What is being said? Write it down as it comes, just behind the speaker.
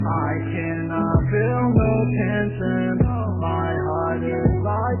tension. My heart is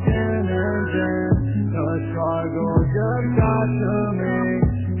like an engine. The struggle just got to me.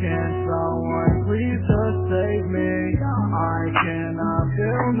 Can someone please just save me? I cannot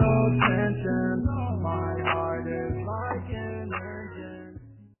feel no tension. My heart is like an engine.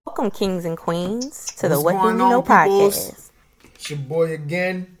 Welcome, kings and queens, to the What's What Do We going Know on, peoples? podcast. It's your boy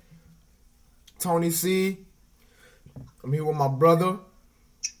again, Tony C. I'm here with my brother,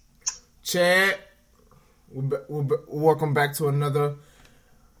 Chad. Welcome back to another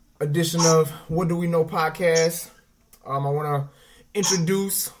edition of What Do We Know podcast. I want to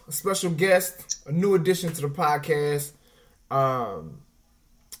introduce a special guest, a new addition to the podcast. Might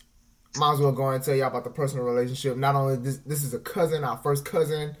as well go and tell y'all about the personal relationship. Not only this is a cousin, our first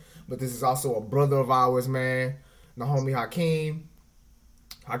cousin, but this is also a brother of ours, man. The homie Hakeem.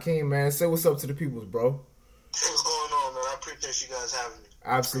 Hakeem, man, say what's up to the peoples, bro. Hey, what's going on, man? I appreciate you guys having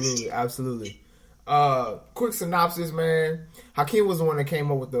me. Absolutely. Quick synopsis, man. Hakeem was the one that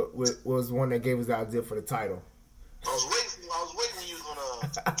came up was the one that gave us the idea for the title. I was waiting when you was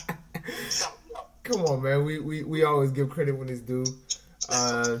gonna shout me out. Come on, man. We always give credit when it's due.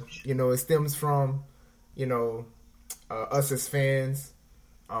 It stems from, us as fans,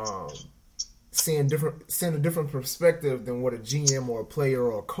 seeing a different perspective than what a GM or a player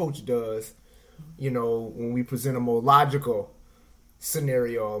or a coach does. When we present a more logical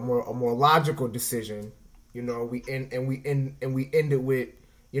scenario, a more logical decision, we end it with,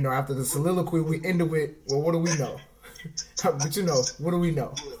 after the soliloquy, we end it with, well, what do we know? But what do we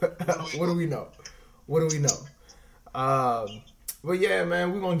know? What do we know? But yeah,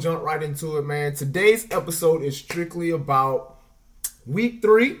 man, we're going to jump right into it, man. Today's episode is strictly about week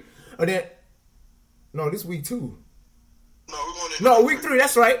 3. This week 2. Week 3.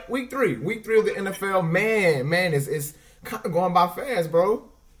 That's right. Week 3 of the NFL. Man, it's kind of going by fast, bro.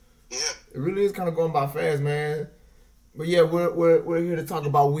 Yeah. It really is kind of going by fast, man. But yeah, we're here to talk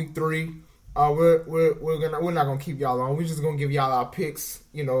about week 3. We're not gonna keep y'all on. We're just gonna give y'all our picks.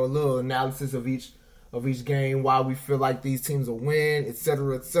 A little analysis of each game, why we feel like these teams will win,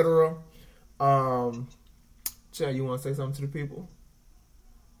 etc., etc. Chad, you want to say something to the people?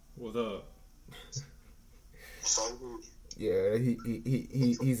 What's up? Yeah,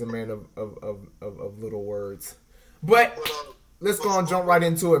 he's a man of little words. But let's go and jump right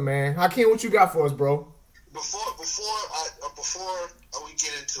into it, man. Hakeem, what you got for us, bro? Before we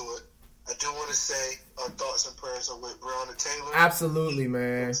get into it, I do want to say our thoughts and prayers are with Breonna Taylor. Absolutely,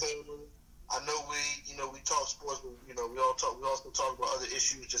 man. I know we talk sports, but we also talk about other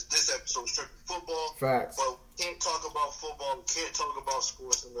issues. Just this episode is strictly football. Facts. But we can't talk about football. We can't talk about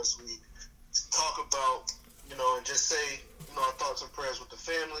sports unless we talk about and just say our thoughts and prayers with the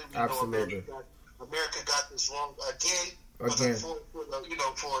family. We Absolutely. know America got this wrong again. They've been doing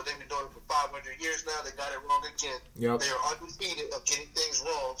it for 500 years now. They got it wrong again. Yep. They are undefeated of getting things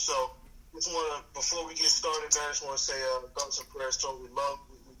wrong. So, before we get started, man, I just want to say thoughts and prayers to we love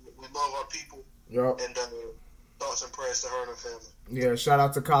our people. Yep. And thoughts and prayers to her and her family. Yeah, shout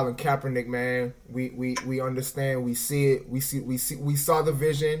out to Colin Kaepernick, man. We understand, we see it, we saw the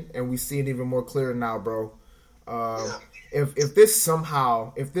vision, and we see it even more clear now, bro. If this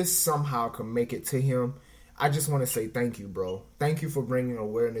somehow can make it to him, I just want to say thank you, bro. Thank you for bringing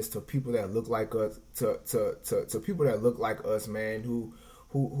awareness to people that look like us, to people that look like us, man, who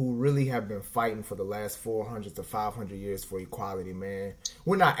really have been fighting for the last 400 to 500 years for equality, man.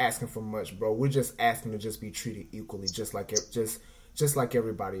 We're not asking for much, bro. We're just asking to just be treated equally, just like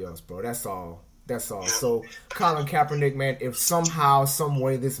everybody else, bro. That's all. So, Colin Kaepernick, man, if somehow, some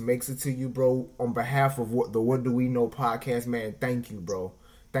way this makes it to you, bro, on behalf of the What Do We Know podcast, man, thank you, bro.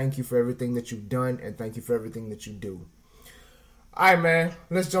 Thank you for everything that you've done, and thank you for everything that you do. All right, man,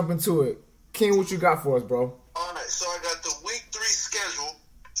 let's jump into it. King, what you got for us, bro? All right, so I got the week 3 schedule,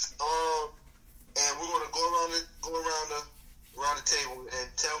 and we're going to go around the table and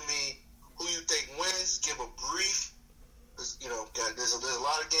tell me who you think wins. Give a brief. There's a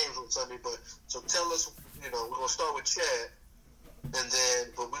lot of games on Sunday, but so tell us. We're going to start with Chad,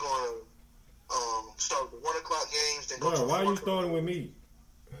 but we're going to start with the 1 o'clock games. Then Why are you starting with me?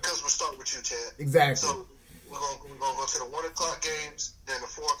 Because we're starting with you, Chad. Exactly. So we're going to go to the 1 o'clock games, then the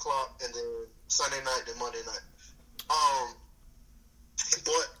 4 o'clock, and then Sunday night, then Monday night.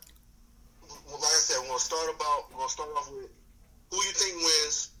 But like I said, we're going to start off with who you think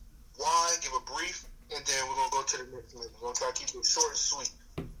wins, why, give a brief, and then we're going to go to the next one. We're going to try to keep it short and sweet.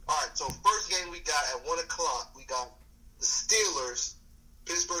 All right, so first game we got at 1 o'clock, we got the Steelers.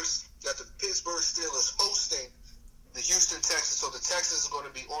 Got the Pittsburgh Steelers hosting the Houston Texans. So the Texans are going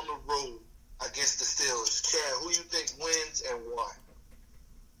to be on the road against the Steelers. Chad, who you think wins and why?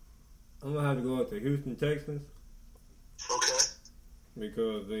 I'm gonna have to go with the Houston Texans Okay.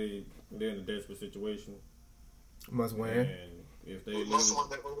 because they're in a desperate situation, Must win. and if they Must lose win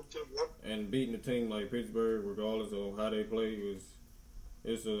that over too. Yep. and beating a team like Pittsburgh, regardless of how they play,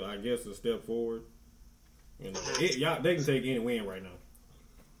 it's I guess a step forward. You know, they can take any win right now.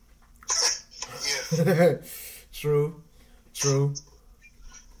 Yeah. True. All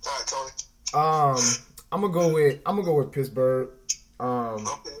right, Tony. I'm gonna go with Pittsburgh.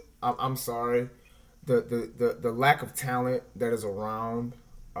 Okay. I'm sorry. The lack of talent that is around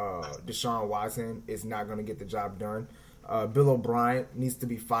Deshaun Watson is not going to get the job done. Bill O'Brien needs to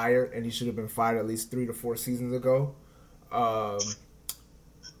be fired, and he should have been fired at least 3 to 4 seasons ago.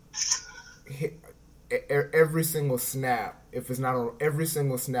 Every single snap, if it's not on every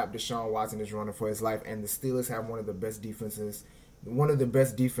single snap, Deshaun Watson is running for his life, and the Steelers have one of the best defenses in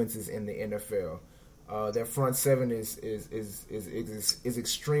the NFL. Their front seven is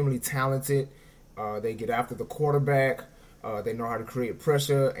extremely talented. They get after the quarterback. They know how to create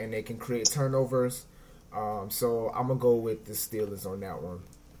pressure, and they can create turnovers. So I'm gonna go with the Steelers on that one.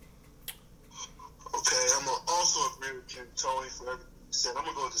 Okay, I'm gonna also agree with you, Tony, for everything you said. I'm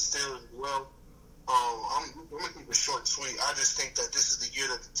gonna go with the Steelers as well. I'm gonna keep it short and sweet. I just think that this is the year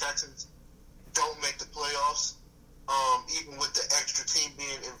that the Texans don't make the playoffs. Even with the extra team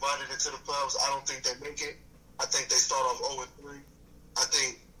being invited into the playoffs, I don't think they make it. I think they start off 0-3. I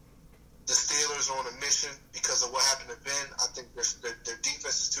think the Steelers are on a mission because of what happened to Ben. I think their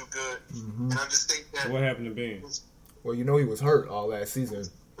defense is too good. And I just think that... What happened to Ben? Well, you know he was hurt all last season.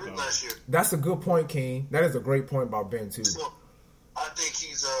 Last year. That's a good point, King. That is a great point about Ben, too. So, I think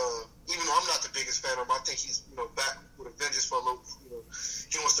he's, even though I'm not the biggest fan of him, I think he's, back with a vengeance for a little,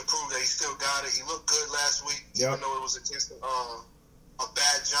 he wants to prove that he still got it. He looked good last week, even though it was against a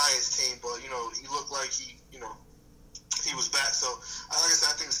bad Giants team, but, he looked like he was back. So, like I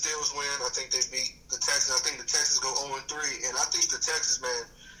said, I think the Steelers win. I think they beat the Texans. I think the Texans go 0-3, and I think the Texans, man,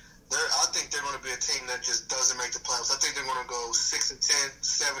 I think they're going to be a team that just doesn't make the playoffs. I think they're going to go 6-10,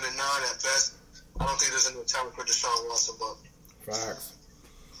 7-9 at best. I don't think there's enough talent for Deshaun Watson, but... Facts.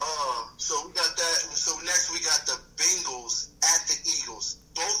 So we got that. So next we got the Bengals at the Eagles.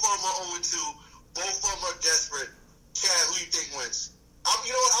 Both of them are 0-2. Both of them are desperate. Chad, who you think wins? You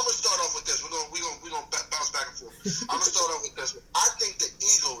know what? I'm gonna start off with this. We're gonna bounce back and forth. I'm gonna start off with this one. I think the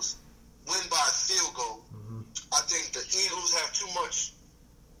Eagles win by a field goal. I think the Eagles have too much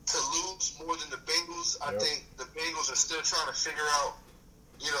to lose more than the Bengals. I think the Bengals are still trying to figure out,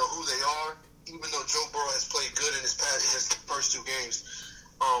 who they are. Even though Joe Burrow has played good in his first 2 games.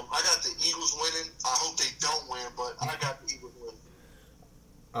 I got the Eagles winning. I hope they don't win, but I got the Eagles winning.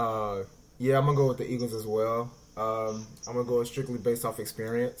 Yeah, I'm going to go with the Eagles as well. I'm going to go strictly based off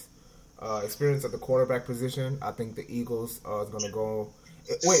experience. Experience at the quarterback position. I think the Eagles is going to go...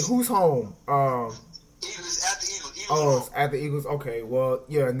 Wait, who's home? Eagles at the Eagles. It's at the Eagles. Okay, well,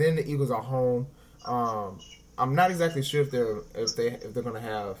 yeah, and then the Eagles are home. I'm not exactly sure if they're going to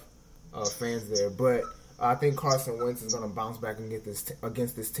have fans there, but I think Carson Wentz is going to bounce back and get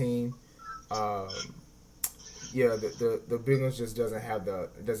against this team. The Bengals just doesn't have the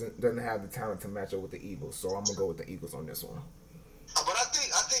talent to match up with the Eagles, so I'm gonna go with the Eagles on this one. But I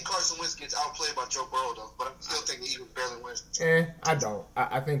think Carson Wentz gets outplayed by Joe Burrow though. But I still think the Eagles barely win. I don't.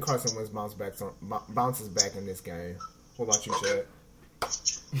 I think Carson Wentz bounces back in this game. What about you, Chad?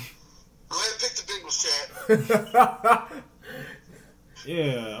 Go ahead and pick the Bengals, Chad.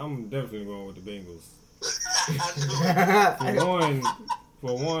 Yeah, I'm definitely going with the Bengals. I knew it.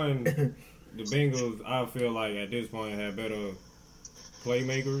 For one, the Bengals, I feel like at this point have better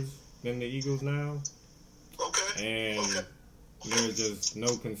playmakers than the Eagles now. Okay. And there's just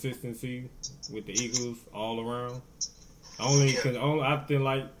no consistency with the Eagles all around. I feel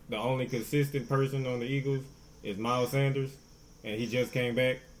like the only consistent person on the Eagles is Miles Sanders, and he just came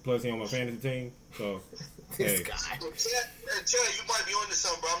back. Plus, he on my fantasy team. So, This hey. guy. Chad, you might be on to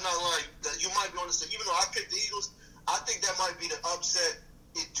something, bro. I'm not lying. You might be on to something. Even though I picked the Eagles, I think that might be the upset.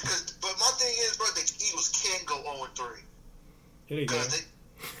 But my thing is, bro, the Eagles can't go 0-3. Here they go.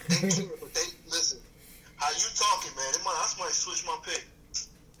 They can't. But listen. How you talking, man? I might switch my pick.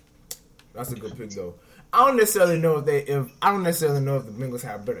 That's a good pick, though. I don't necessarily know if the Bengals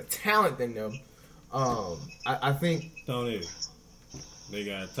have better talent than them. I think Tony, they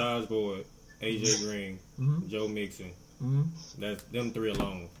got Taj Boyd, AJ Green, Joe Mixon. That's them 3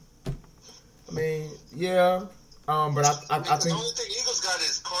 alone. I mean, yeah. But I the think only thing Eagles got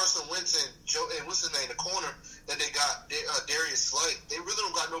is Carson Wentz and Joe, and what's his name, the corner that they got, Darius Slay. They really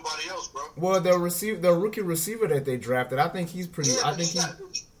don't got nobody else, bro. well, the rookie receiver that they drafted, I think he's pretty. Yeah, I think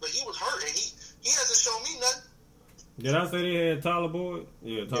but he was hurt, and he hasn't shown me nothing. Did I say they had Tyler Boyd?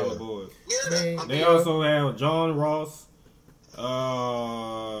 Yeah, Tyler Boyd. Yeah, They also have John Ross.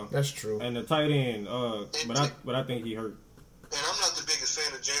 That's true. And the tight end. But I think he hurt. And I'm not the biggest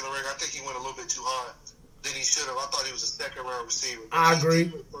fan of Jalen Rager. I think he went a little bit too high than he should have. I thought he was a second round receiver. I agree.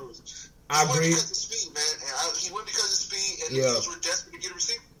 He went because of speed, man. And he went because of speed, and the Eagles were desperate to get a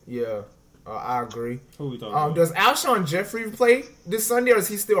receiver. Yeah, I agree. Who we talking about? Does Alshon Jeffrey play this Sunday, or is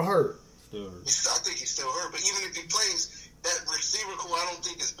he still hurt? Still hurt. I think he's still hurt. But even if he plays, that receiver core, I don't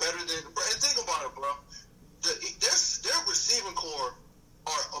think is better than. Bro, and think about it, bro. Their receiving core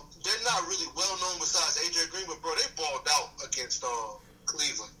they're not really well known besides AJ Green, but bro, they balled out against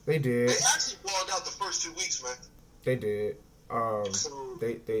Cleveland. They did. They actually balled out the first 2 weeks, man. They did. So,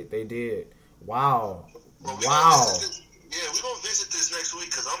 they did. Wow. Well, Wow. We're going to visit this next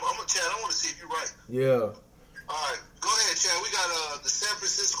week because I'm going to Chad, I want to see if you're right. Yeah. All right. Go ahead, Chad. We got the San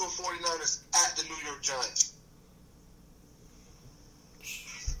Francisco 49ers at the New York Giants.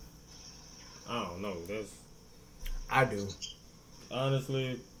 I don't know. I do.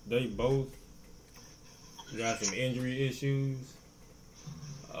 Honestly, they both got some injury issues.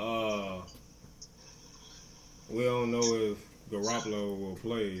 We don't know if Garoppolo will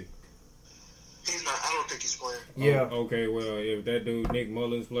play. He's not. I don't think he's playing. Yeah. Okay, well, if that dude Nick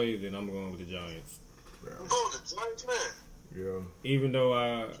Mullins plays, then I'm going with the Giants. I'm going with the Giants, man. Yeah. Even though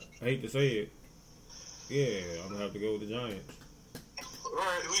I hate to say it, yeah, I'm going to have to go with the Giants. All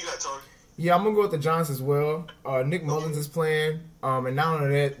right. Who you got, Tony? Yeah, I'm going to go with the Giants as well. Nick Mullins is playing. And not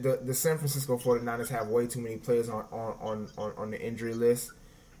only that, the San Francisco 49ers have way too many players on the injury list.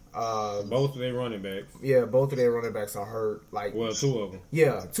 Both of their running backs. Yeah, both of their running backs are hurt. Well, 2 of them.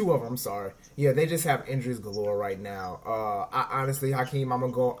 Yeah, 2 of them. I'm sorry. Yeah, they just have injuries galore right now. I honestly, Hakeem,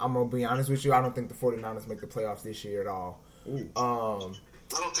 I'm gonna be honest with you. I don't think the 49ers make the playoffs this year at all. Ooh.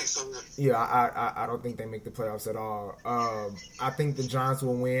 I don't think so. Yeah, I don't think they make the playoffs at all. I think the Giants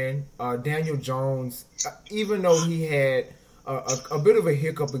will win. Daniel Jones, even though he had a bit of a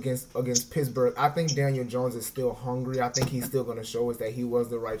hiccup against Pittsburgh, I think Daniel Jones is still hungry. I think he's still going to show us that he was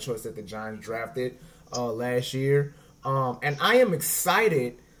the right choice that the Giants drafted last year. And I am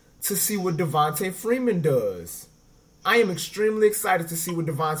excited to see what Devontae Freeman does. I am extremely excited to see what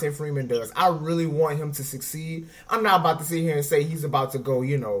Devontae Freeman does. I really want him to succeed. I'm not about to sit here and say he's about to go,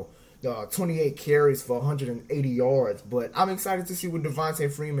 28 carries for 180 yards, but I'm excited to see what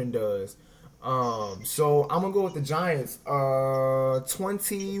Devontae Freeman does. So I'm gonna go with the Giants,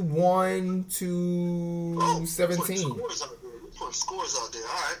 21-17. We're putting scores out there.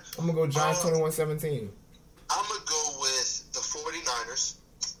 All right. I'm gonna go Giants 21-17. I'm gonna go with the 49ers.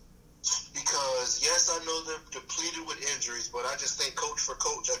 Because, yes, I know they're depleted with injuries, but I just think coach for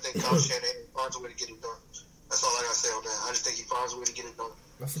coach, I think Kyle Shanahan finds a way to get it done. That's all I got to say on that. I just think he finds a way to get it done.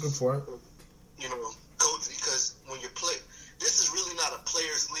 That's a good point. Coach, because when you play, this is really not a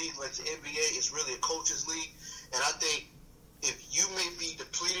player's league like the NBA. It's really a coach's league. And I think if you may be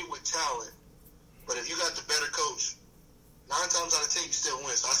depleted with talent, but if you got the better coach, 9 times out of 10 you still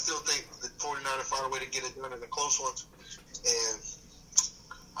win. So I still think the 49ers find a way to get it done in the close ones. And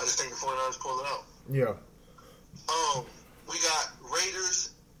I just think the 49ers pull it out. Yeah. We got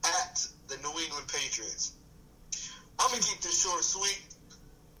Raiders at the New England Patriots. I'm going to keep this short and sweet.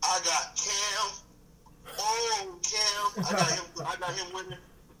 I got Cam. Oh, Cam. I got him winning.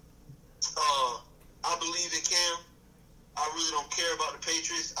 I believe in Cam. I really don't care about the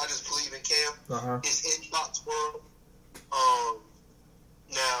Patriots. I just believe in Cam. It's in Foxborough.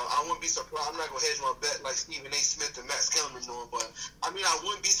 Now, I wouldn't be surprised. I'm not going to hedge my bet like Stephen A. Smith and Max Kellerman doing, but I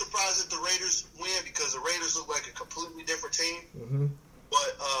wouldn't be surprised if the Raiders win because the Raiders look like a completely different team. Mm-hmm.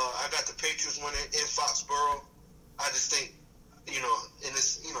 But I got the Patriots winning in Foxborough. I just think, in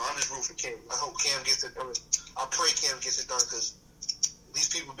this, I'm just rooting for Cam. I hope Cam gets it done. I pray Cam gets it done because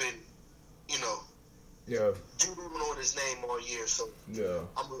these people been, doodling on his name all year. So yeah,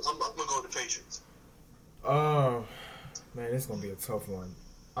 I'm gonna go with the Patriots. Man, it's gonna be a tough one.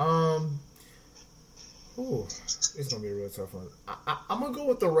 It's gonna be a real tough one. I'm gonna go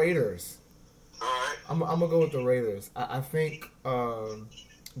with the Raiders. All right. I'm gonna go with the Raiders. I think the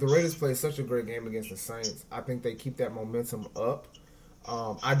Raiders play such a great game against the Saints. I think they keep that momentum up.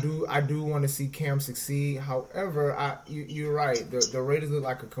 I do want to see Cam succeed. However, you're right. The Raiders look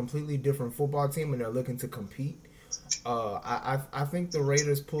like a completely different football team, and they're looking to compete. I think the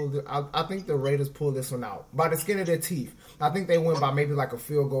Raiders pull this one out by the skin of their teeth. I think they win by maybe like a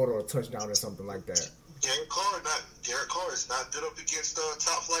field goal or a touchdown or something like that. Derek Carr is not good up against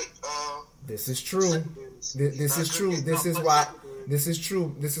top flight. This is true. This is true. This is why.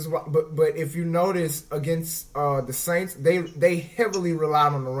 But if you notice against the Saints, they heavily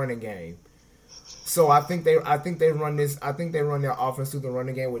relied on the running game. So I think they run their offense through the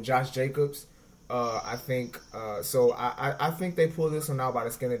running game with Josh Jacobs. I think they pull this one out by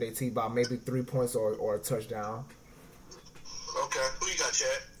the skin of their teeth by maybe 3 points or a touchdown. Okay, who you got,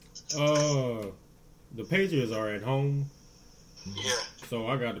 Chad? The Patriots are at home, Yeah. so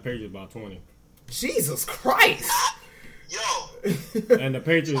I got the Patriots by 20. Jesus Christ! Yo, And the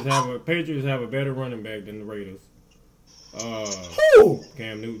Patriots have a better running back than the Raiders. Who?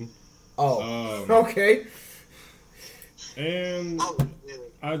 Cam Newton. Oh, okay. And oh, yeah.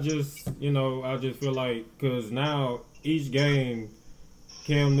 I just feel like, because now each game,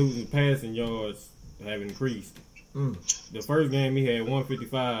 Cam Newton's passing yards have increased. The first game he had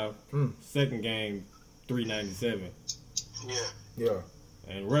 155. Second game, 397. Yeah.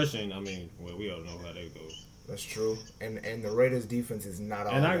 And rushing, I mean, well, we all know how that goes. That's true. And the Raiders defense is not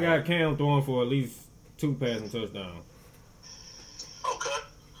all And I that. got Cam throwing for at least 2 passing touchdowns. Okay.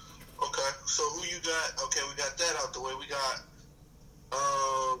 So who you got? Okay, we got that out the way. We got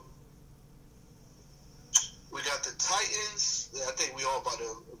the Titans. Yeah, I think we all about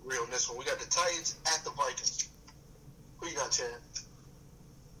to agree on this one. We got the Titans at the Vikings. Who you got, Chad?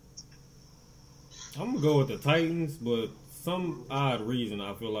 I'm going to go with the Titans, but some odd reason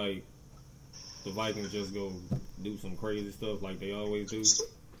I feel like the Vikings just go do some crazy stuff like they always do. So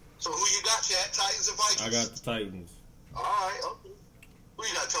who you got, Chad? Titans and Vikings? I got the Titans. All right, okay. Who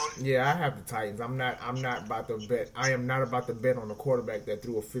you got, Tony? Yeah, I have the Titans. I'm not about to bet. I am not about to bet on a quarterback that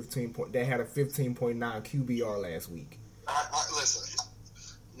threw that had a 15.9 QBR last week. Listen.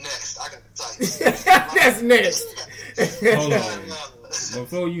 Next, I got the Titans. That's next. Hold on.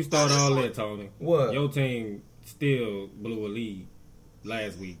 Before you start all that, Tony. What? Your team still blew a lead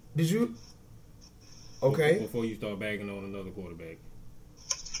last week. Did you? Okay. Before you start bagging on another quarterback.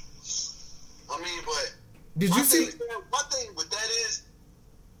 I mean, but Did you see? my thing with that is,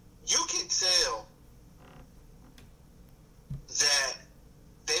 you can tell that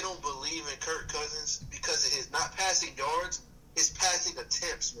they don't believe in Kirk Cousins because of his not passing yards, his passing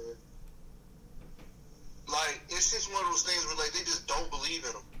attempts, man. Like, it's just one of those things where, like, they just don't believe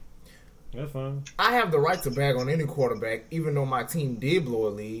in him. That's fine. I have the right to bag on any quarterback, even though my team did blow a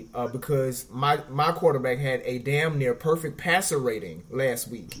lead, because my quarterback had a damn near perfect passer rating last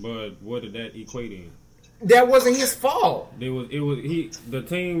week. But what did that equate in? That wasn't his fault. Did the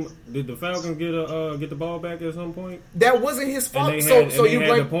Falcons get the ball back at some point? That wasn't his And fault. they So had you the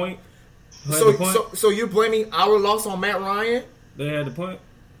blame. point. So you're blaming our loss on Matt Ryan? They had the point.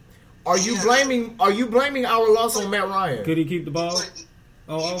 Are you blaming our loss on Matt Ryan? Could he keep the ball on He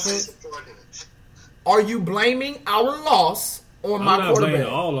offense? plays subordinate. Are you blaming our loss on I'm my not blaming quarterback?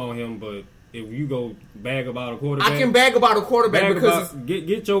 it all on him, but if you go bag about a quarterback, I can bag about a quarterback because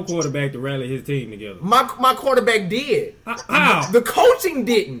get your quarterback to rally his team together. my quarterback did. How? The coaching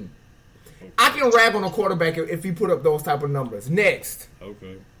didn't. I can rag on a quarterback if he put up those type of numbers. Next.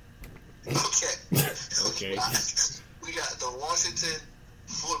 Okay. Okay. We got the Washington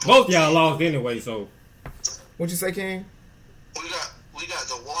football Both y'all team. lost anyway, so What'd you say, King? We got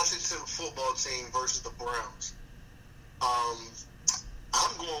the Washington football team versus the Browns.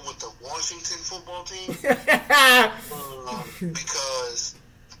 I'm going with the Washington football team because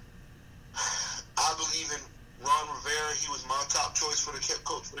I believe in Ron Rivera. He was my top choice for the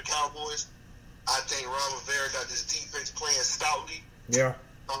coach for the Cowboys. I think Ron Rivera got this defense playing stoutly. Yeah.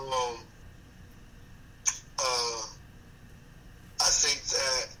 I think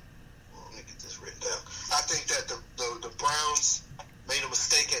that. Let me get this written down. I think that the Browns made a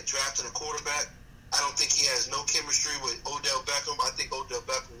mistake at drafting a quarterback. I don't think he has no chemistry with Odell Beckham. I think Odell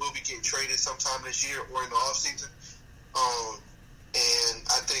Beckham will be getting traded sometime this year or in the offseason. And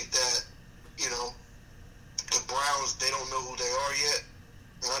I think that, the Browns, they don't know who they are yet.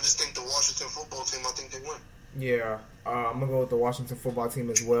 And I just think the Washington football team, I think they win. Yeah. I'm gonna go with the Washington football team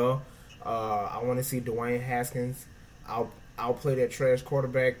as well. I want to see Dwayne Haskins. I'll play that trash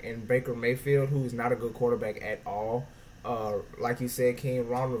quarterback and Baker Mayfield, who is not a good quarterback at all. Like you said, King,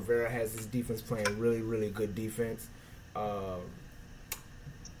 Ron Rivera has his defense playing really, really good defense. I'm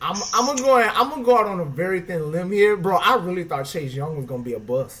gonna go out on a very thin limb here, bro. I really thought Chase Young was gonna be a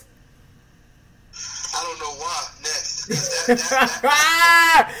bust. I don't know why. Next.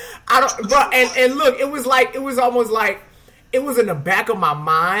 I don't, bro. And look, it was almost like it was in the back of my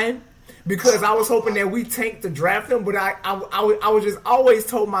mind because I was hoping that we tanked to draft him, but I was just always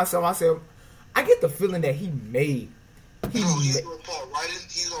told myself, I said, I get the feeling that he's gonna fall right in.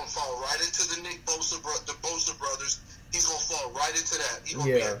 He's gonna fall right into the Nick Bosa, the Bosa brothers. He's gonna fall right into that. He's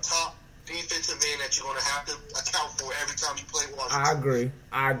gonna be a top defensive end that you're gonna have to account for every time you play Washington.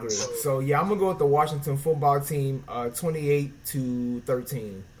 I agree. So yeah, I'm gonna go with the Washington football team,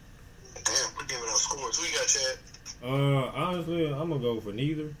 28-13. Damn, we're giving us Honestly, I'm gonna go for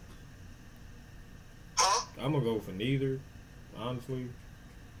neither. Huh? I'm gonna go for neither. Honestly.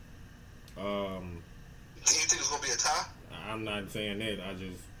 Do you think it's gonna be a tie? I'm not saying that. I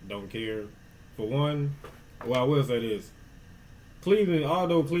just don't care. For one, well, I will say this: Cleveland,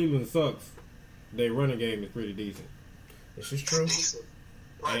 although Cleveland sucks, their running game is pretty decent. This is true. Decent.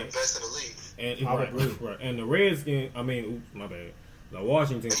 Right, And- best in the league. And Probably. right. And the Redskins, my bad. The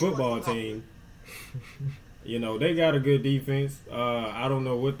Washington football team, you know, they got a good defense. I don't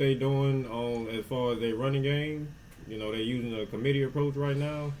know what they doing on as far as their running game. You know, they're using a committee approach right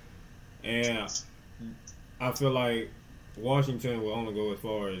now, and I feel like Washington will only go as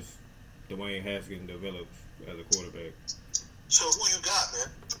far as Dwayne Haskins develops as a quarterback. So who you got, man?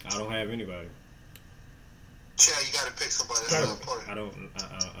 I don't have anybody. Chad, you gotta pick somebody. That's Gotta- not important.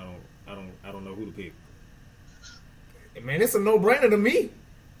 I don't know who to pick. Man, it's a no-brainer to me.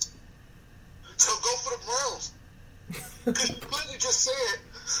 So go for the Browns. You clearly just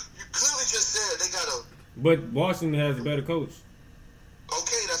said they got a. But Washington has a better coach.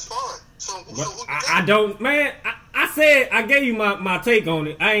 Okay, that's fine. So who But you I got? don't, man. I said I gave you my take on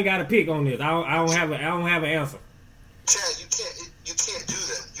it. I ain't got to pick on this. I don't have an answer. Chad, you can't do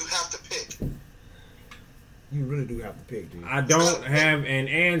that. You have to pick. You really do have to pick, dude. I don't have an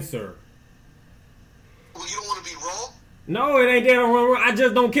answer. Well, you don't want to be wrong. No, it ain't that I'm wrong. I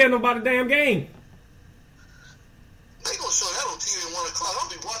just don't care about the damn game. They gonna show that on TV at 1 o'clock. I'll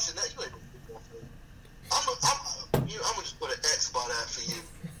be watching that. You ain't gonna be watching that. I'm gonna just put an X by that for you.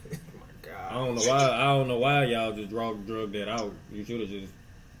 Oh my God. I don't know why y'all just drug that out. You should have just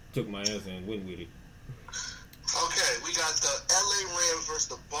took my answer and went with it. Okay, we got the LA Rams versus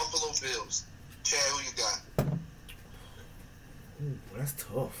the Buffalo Bills. Chad, who you got? Ooh, that's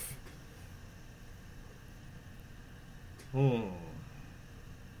tough. I'm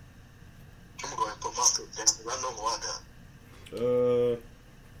gonna go ahead and put my pick down because I know who I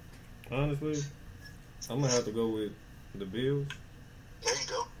got. Honestly, I'm gonna have to go with the Bills, There you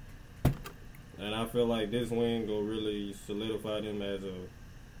go. and I feel like this win will really solidify them as a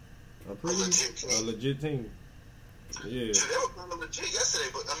legit team. Yeah, They were kind of legit yesterday,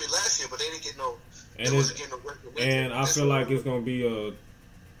 but I mean last year, but they didn't get no. and They wasn't getting no recognition. and I feel like it's gonna be a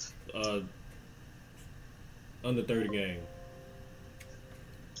under 30 game.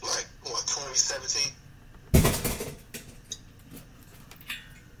 like what 2017.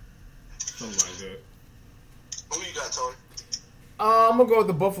 Something like that. Who you got, Tony? I'm gonna go with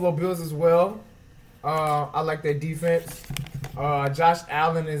the Buffalo Bills as well. I like their defense. Josh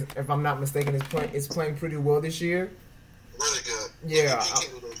Allen is, if I'm not mistaken, is playing pretty well this year. Really good. Yeah, MVP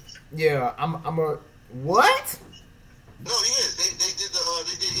candidate. Yeah, I'm a what? No, he is. They did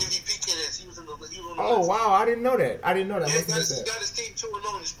MVP candidates. He was on the Oh list. wow, I didn't know that. I didn't know that. Yeah, I he must have got missed his team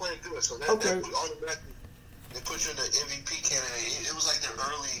 2-0 and he's playing good. So that Okay. put automatically they put you in the MVP candidate. It was like their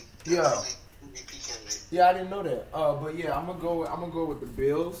early MVP candidate. Yeah, I didn't know that. But yeah, I'm gonna go with the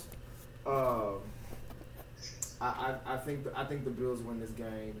Bills. I think the Bills win this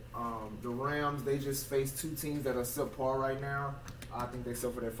game. The Rams, they just face two teams that are subpar right now. I think they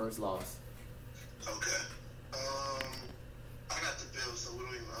suffer their first loss. Okay. I got the Bills, so we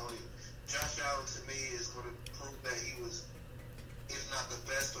don't even. Josh Allen to me is going to prove that he was, if not the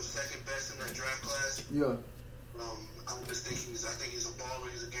best or second best in that draft class. Yeah. I think he's a baller.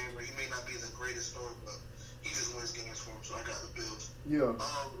 He's a gamer. He may not be the greatest star, but he just wins games for him. So I got the Bills. Yeah.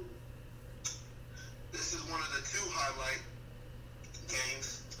 This is one of the two highlight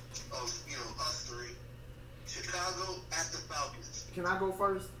games of us three. Chicago at the Falcons. Can I go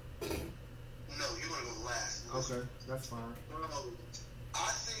first? No, you're gonna go last. Okay, that's fine. I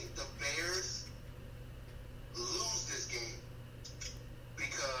think the Bears lose this game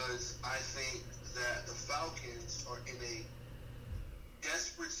because I think that the Falcons are in a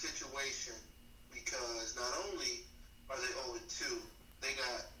desperate situation because not only are they 0-2, they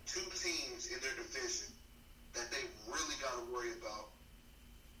got two teams in their division that they really got to worry about.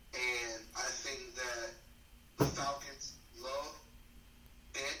 And I think that the Falcons love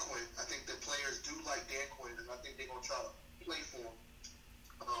Dan Quinn. I think the players do like Dan Quinn, and I think they're going to try to play for him.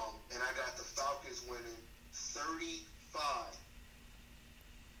 And I got the Falcons winning 35-17.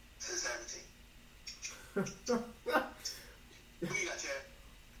 Who you got, Chad?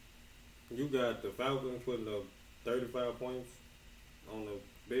 You got the Falcons putting up 35 points on the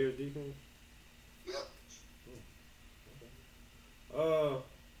Bears defense. Yep.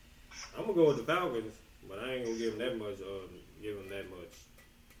 I'm gonna go with the Falcons, but I ain't gonna give them that much.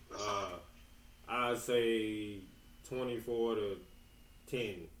 I'd say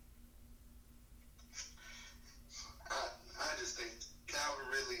 24-10. I just think Calvin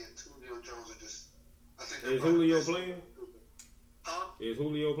Ridley and Julio Jones are just. I think Is Julio playing? Huh? Is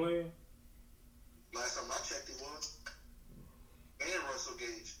Julio playing? Last time I checked, he was. And Russell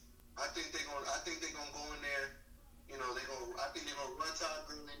Gage. I think they're gonna go in there. You know, I think they're gonna run Todd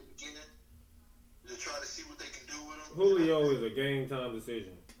Gurley in the beginning to try to see what they can do with him. Julio is a game time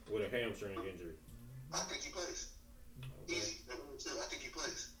decision with a hamstring injury. I think he plays. Okay. Easy. I think he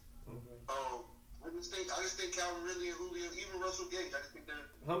plays. Okay. I just think Calvin Ridley and Julio, even Russell Gage, I just think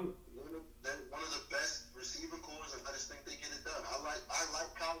they're one of the best receiving cores, and I just think they get it done. I like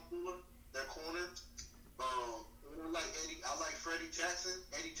Kyle Fuller, their corner. I like Freddie Jackson.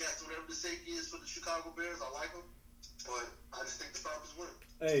 Eddie Jackson, whatever the safety is for the Chicago Bears, I like him. But I just think the Falcons win.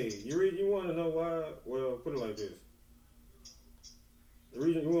 Hey, you want to know why? Well, put it like this. The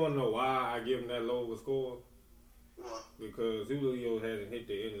reason you want to know why I give him that low of a score? Why? Because Julio hasn't hit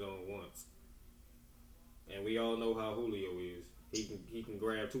the end zone once. And we all know how Julio is. He can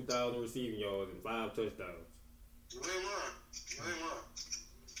grab 2,000 receiving yards and 5 touchdowns. You ain't lying.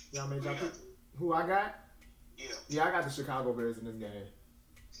 Y'all made y'all pick who I got? Yeah. I got the Chicago Bears in this game.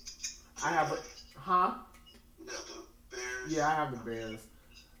 I have huh? You got the Bears. Yeah, I have the Bears.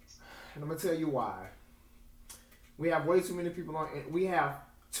 And I'm gonna tell you why. We have way too many people on. We have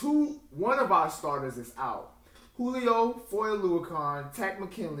one of our starters is out. Julio, Foye Oluokun, Takk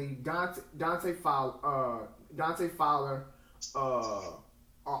McKinley, Dante Fowler, are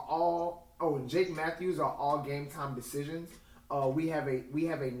all. Oh, and Jake Matthews are all game time decisions. We have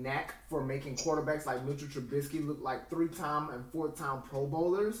a knack for making quarterbacks like Mitchell Trubisky look like 3-time and 4-time Pro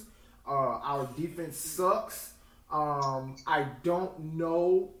Bowlers. Our defense sucks. I don't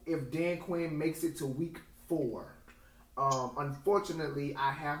know if Dan Quinn makes it to week 4. Unfortunately,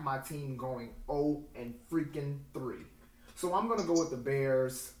 I have my team going 0-3. So I'm gonna go with the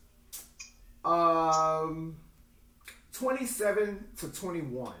Bears.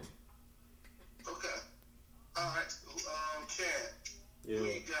 27-21. Okay. All right. Chad. Yeah. Who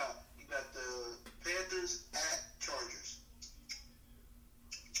you got? You got the Panthers at Chargers.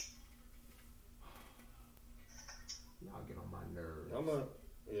 Y'all get on my nerves. I'm gonna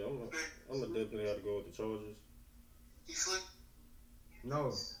definitely have to go with the Chargers. You sleep?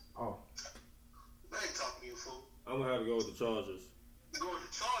 No. Oh. I ain't talking to you, fool. I'm gonna have to go with the Chargers. You're going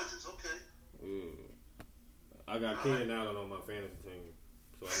to Chargers, okay. I got Keenan Allen on my fantasy team,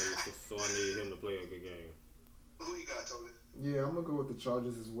 so I need him to play a good game. Who you got, Toby? Yeah, I'm gonna go with the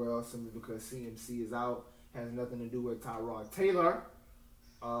Chargers as well, simply because CMC is out. Has nothing to do with Tyrod Taylor.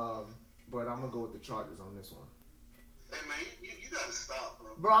 But I'm gonna go with the Chargers on this one. Hey man, you gotta stop,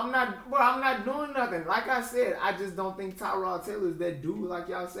 bro. Bro, I'm not doing nothing. Like I said, I just don't think Tyrod Taylor is that dude like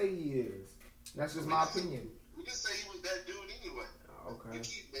y'all say he is. That's just my opinion. We just say he was that dude anyway. Okay.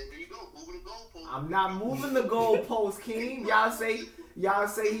 There you go, moving the goalpost. I'm not moving the goalpost, King. Y'all say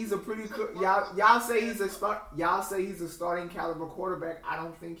he's a pretty y'all say he's a starting caliber quarterback. I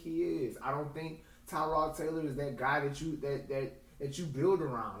don't think he is. I don't think Tyrod Taylor is that guy that you build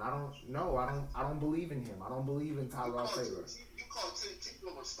around. I don't believe in him. I don't believe in Tyrod Taylor. You call Tim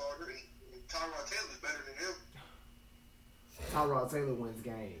Tebow a starter, and Tyrod Taylor's better than him. Tyrod Taylor wins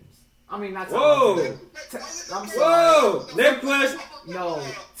games. I mean, not Whoa! I'm sorry. Whoa! Next question. No,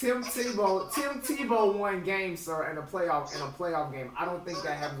 Tim Tebow won games, sir, in a playoff game. I don't think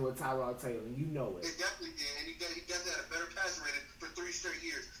that happened with Tyrod Taylor. You know it. It definitely did, and he got that a better passer rating for 3 straight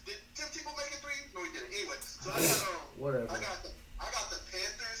years. Did Tim Tebow make it 3? No, he didn't. Anyway, so Whatever. I got the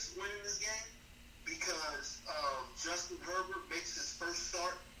Panthers winning this game because Justin Herbert makes his first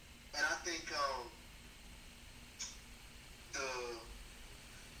start, and I think the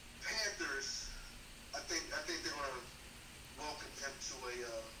Panthers, I think they're gonna welcome him to a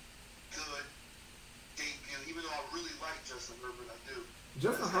good debut. Even though I really like Justin Herbert, I do.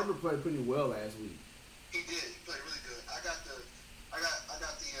 Justin Herbert played pretty well last week. He did. He played really good. I got the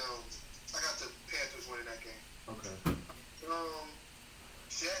Panthers winning that game. Okay.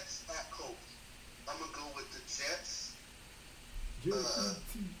 Jets at Colts. I'm gonna go with the Jets. I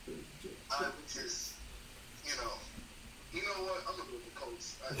would just, you know what? I'm gonna go with the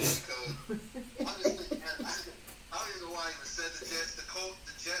Colts because I don't even know why I even said the Jets. The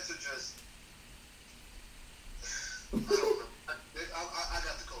Jets are just. I don't know. I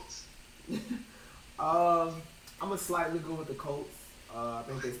got the Colts. I'm gonna slightly go with the Colts. I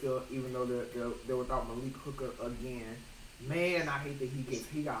think they still, even though they're without Malik Hooker again. Man, I hate that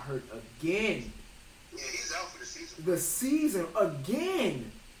he got hurt again. Yeah, he's out for the season. The season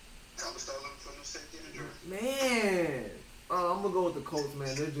again. I'm gonna start looking for new safety in the draft. Man, I'm gonna go with the Colts.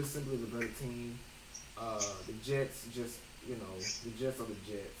 Man, they're just simply the better team. The Jets, the Jets are the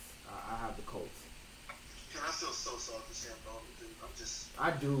Jets. I have the Colts. And I feel so sorry for Sam Darnold, dude. I'm just.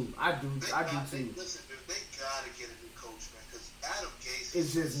 I do too. Listen, dude, they gotta get a new coach, man, because Adam Gase.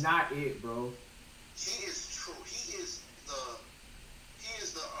 It's just not it, bro. He is true. He is the.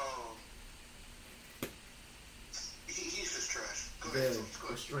 He's just trash. Go ahead.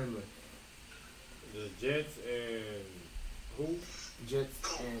 Yeah, extremely. The Jets and who? Jets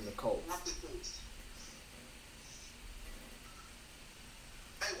and the Colts. Not the Colts.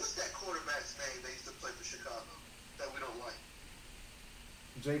 Hey, what's that quarterback's name that used to play for Chicago that we don't like?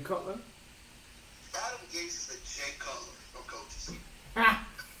 Jay Cutler. Adam Gase is the Jay Cutler of coaches. Go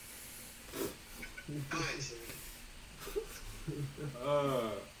ahead, Jay.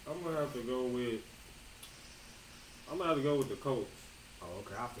 I'm gonna have to go with the Colts. Oh,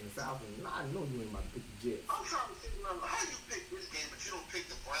 okay. I know you ain't about to pick the Jets. I'm trying to figure out how you pick this game, but you don't pick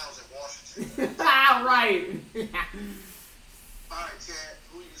the Browns in Washington. Right. All right, Chad.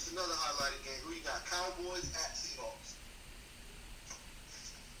 It's another highlighted game. Who you got? Cowboys at Seahawks.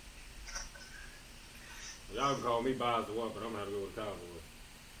 Y'all can call me biased or what, but I'm gonna have to go with the Cowboys.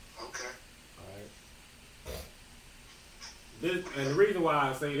 Okay. All right. And the reason why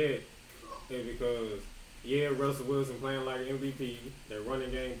I say that is because, yeah, Russell Wilson playing like MVP. Their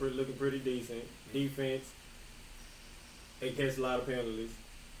running game looking pretty decent. Defense, they catch a lot of penalties.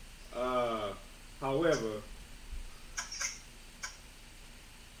 However,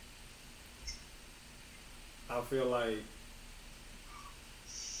 I feel like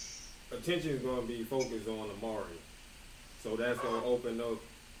attention is going to be focused on Amari. So that's going to open up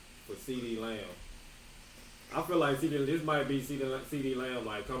for CeeDee Lamb. I feel like this might be CeeDee Lamb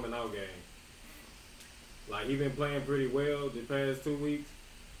like coming out game. Like he been playing pretty well the past 2 weeks,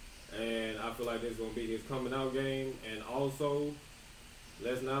 and I feel like this is gonna be his coming out game. And also,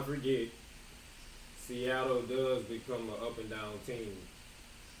 let's not forget, Seattle does become an up and down team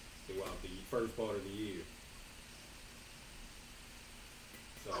throughout the first part of the year.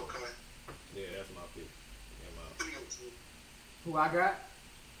 So, Okay. yeah, that's my pick. Who I got?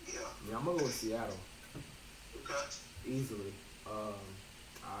 Yeah. Yeah, I'm gonna go with Seattle Okay. easily.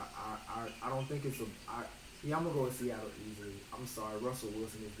 I don't think it's yeah, I'm gonna go with Seattle easily. I'm sorry, Russell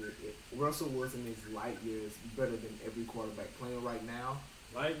Wilson is good. Russell Wilson is light years better than every quarterback playing right now.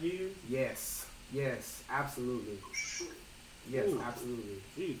 Light years? Yes, absolutely. Yes, Ooh. absolutely.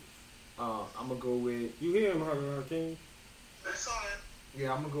 Jeez. I'm gonna go with. You hear him, King? That's all right.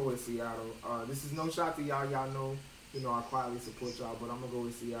 Yeah, I'm gonna go with Seattle. This is no shot to y'all. Y'all know, I quietly support y'all, but I'm gonna go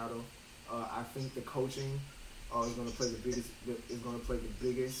with Seattle. I think the coaching is gonna play the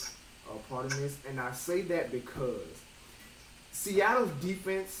biggest part in this, and I say that because Seattle's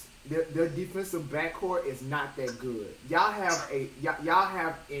defense, their defensive backcourt is not that good. Y'all have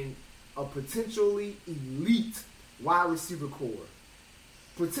a potentially elite wide receiver core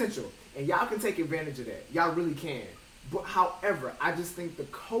potential, and y'all can take advantage of that. Y'all really can. But however, I just think the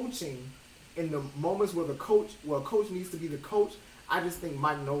coaching in the moments where a coach needs to be the coach, I just think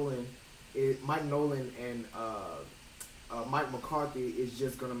Mike Nolan and Mike McCarthy is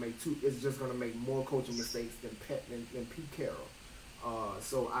just gonna make more coaching mistakes than Pete Carroll.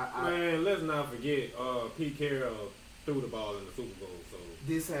 Man, let's not forget Pete Carroll threw the ball in the Super Bowl. So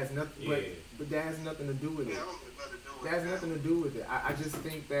this has nothing, but that has nothing to do with it. That has nothing to do with it. I just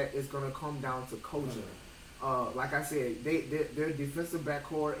think that it's gonna come down to coaching. Like I said, their defensive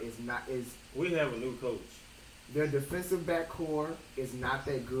backcourt is. We have a new coach. Their defensive backcourt is not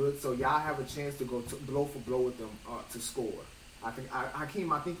that good, so y'all have a chance to go blow for blow with them to score.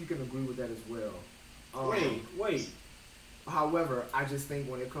 Hakeem, I think you can agree with that as well. Wait. However, I just think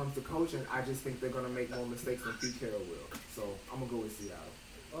when it comes to coaching, I just think they're gonna make more mistakes than Pete Carroll will. So I'm gonna go with Seattle.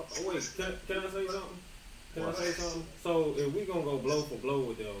 Wait, can I say something? So if we gonna go blow for blow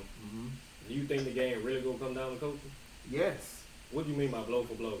with them, do you think the game really gonna come down to coaching? Yes. What do you mean by blow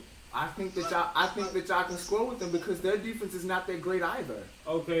for blow? I think that y'all can score with them because their defense is not that great either.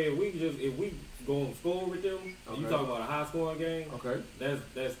 Okay, if we go and score with them, you talking about a high scoring game? Okay.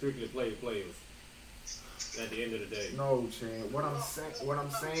 That's strictly players. At the end of the day. No, Chan. What I'm saying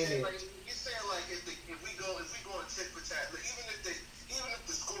is, you're saying like if we go and tick for tack, even if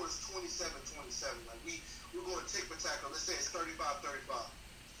the score is 27-27, like we're going tick for tack, let's say it's 35-35.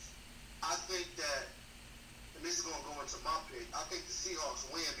 I think that, and this is going to go into my pick, I think the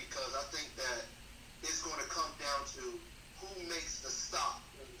Seahawks win because I think that it's going to come down to who makes the stop,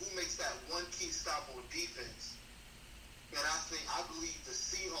 who makes that one key stop on defense. And I believe the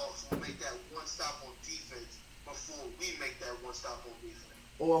Seahawks will make that one stop on defense before we make that one stop on defense.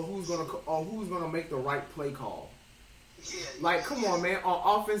 Or who's gonna make the right play call? Yeah. Like, come on, man.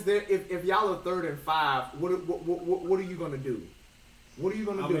 On offense, there. If y'all are 3rd and 5, what are you gonna do? What are you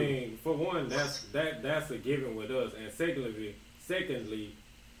gonna I do? mean, for one, that's a given with us, and secondly,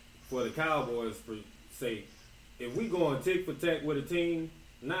 for the Cowboys, for sake, if we going tick for tack with a team,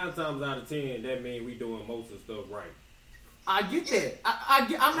 9 times out of 10, that means we doing most of the stuff right. I get that. I'm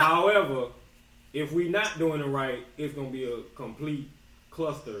not. However, if we not doing it right, it's gonna be a complete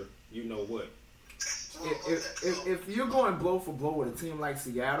cluster. You know what? If you're going blow for blow with a team like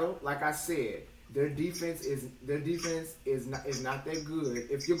Seattle, like I said, their defense is not that good.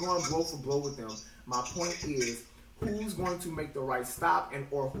 If you're going blow for blow with them, my point is who's going to make the right stop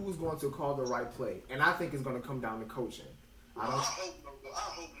or who's going to call the right play, and I think it's going to come down to coaching. I hope no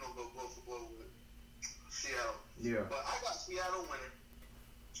go blow for blow with Seattle. Yeah. But I got Seattle winning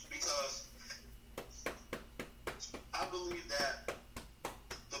because I believe that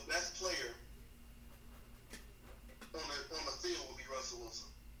the best player on the field will be Russell Wilson.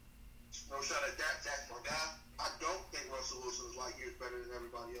 No shot at that. That's my guy. I don't think Russell Wilson is light years better than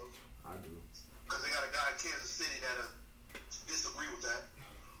everybody else. I do. Because they got a guy in Kansas City that'll disagree with that.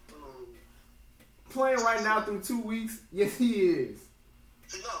 Playing right now through 2 weeks, yes he is.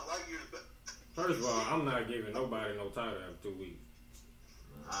 So no, light years better. First of all, I'm not giving nobody no title after 2 weeks.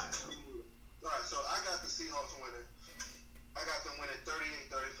 Alright, so I got the Seahawks winning. I got them winning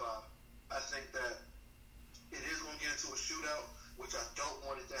 38-35. I think that it is going to get into a shootout, which I don't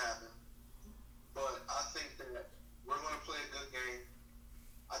want it to happen. But I think that we're going to play a good game.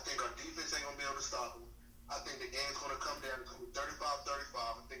 I think our defense ain't going to be able to stop them. I think the game's going to come down to 35-35.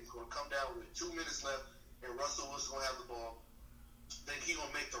 I think it's going to come down with 2 minutes left, and Russell Wilson's going to have the ball. Then he's going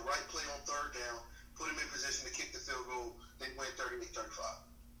to make the right play on third down, put him in position to kick the field goal, then win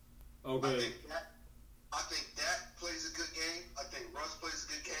 38-35. Okay. I think that plays a good game. I think Russ plays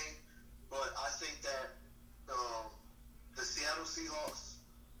a good game. But I think that the Seattle Seahawks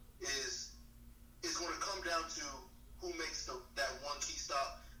is going to come down to who makes that one key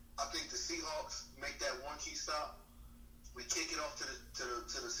stop. I think the Seahawks make that one key stop. We kick it off to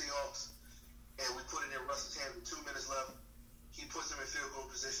the Seahawks, and we put it in Russ's hands with 2 minutes left. He puts them in field goal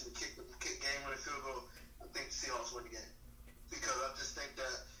position to kick game-winning field goal. I think the Seahawks win the game because I just think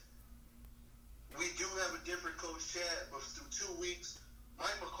that we do have a different coach, Chad, but through 2 weeks,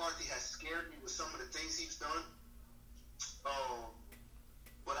 Mike McCarthy has scared me with some of the things he's done.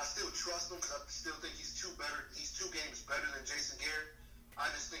 But I still trust him because I still think he's 2 games better than Jason Garrett. I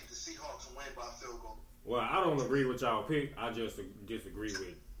just think the Seahawks will win by a field goal. Well, I don't agree with y'all pick. I just disagree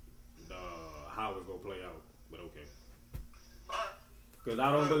with how it's gonna play out. But okay. All right. Because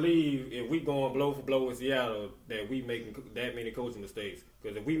I don't believe if we going blow for blow with Seattle that we making that many coaching mistakes.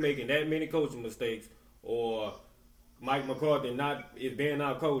 Because if we making that many coaching mistakes, or Mike McCarthy is being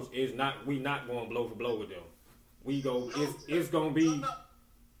our coach, we not going blow for blow with them. We go. It's gonna be.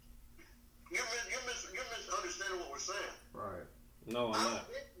 You're misunderstanding what we're saying. right. No, I'm I not. don't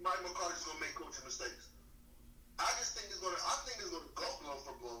think Mike McCarthy's gonna make coaching mistakes. I think it's gonna go blow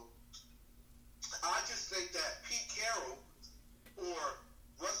for blow. I just think that Pete Carroll or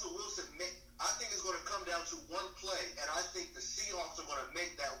Russell Wilson I think it's going to come down to one play, and I think the Seahawks are going to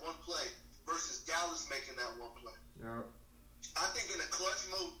make that one play versus Dallas making that one play. Yeah. I think in clutch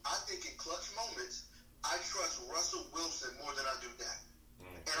moments, I trust Russell Wilson more than I do Dak.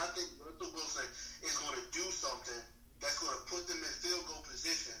 And I think Russell Wilson is going to do something that's going to put them in field goal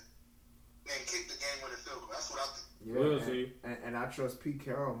position and kick the game-winning field goal. That's what I think. Yeah, We'll see. And I trust Pete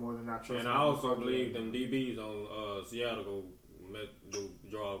Carroll more than I trust. And I also believe them DBs on Seattle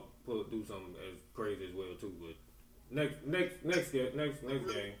do something as crazy as well too. But next game. If we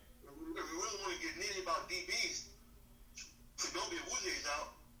really want to get nitty about DBs, Chidobe Awuzie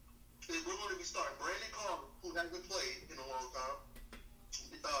out. We're going to be starting Brandon Carter, who hasn't played in a long time.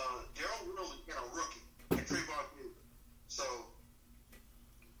 Daryl Willie and a rookie, and Trayvon Diggs. So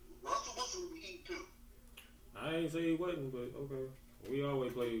Russell Wilson will be eating too. I ain't say he wasn't, but okay. We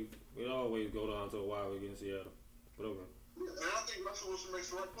always go down to a wire against Seattle. But okay. And I think Russell Wilson makes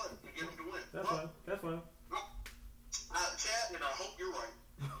the right play to get him to win. That's fine. Chad, and I hope you're right.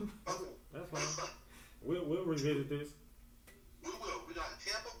 Okay. That's fine. We'll revisit this. We will. We got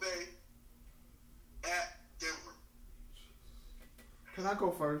Tampa Bay at Denver. Can I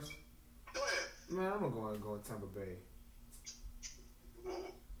go first? Go ahead. Man, I'm gonna go with Tampa Bay.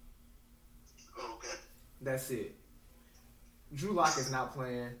 Okay. That's it. Drew Lock is not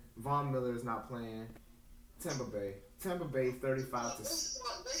playing. Von Miller is not playing. Tampa Bay 35 to. They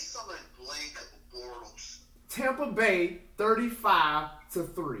signed Blake Bortles. Tampa Bay 35 to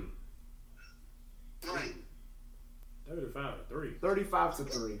 3. Right. 35-3. 35 to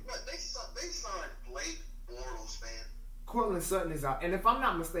 3. They signed Blake Bortles, man. Cortland Sutton is out, and if I'm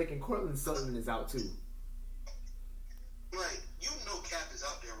not mistaken, Cortland Sutton is out too. Right. You know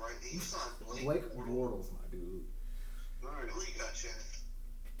you signed Blake Bortles, my dude. All right, who you got, Shannon?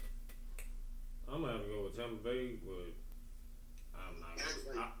 I'm gonna have to go with Tampa Bay, but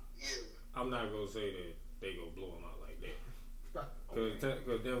I'm not gonna say that they gonna blow them out like that.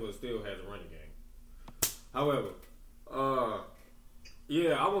 Because Denver still has a running game. However,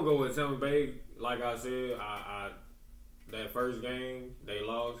 yeah, I'm gonna go with Tampa Bay. Like I said, I that first game they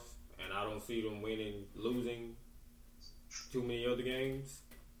lost, and I don't see them losing too many other games.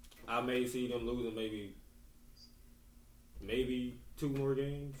 I may see them losing maybe 2 more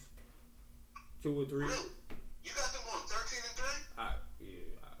games, 2 or 3. Really? You got them on 13-3?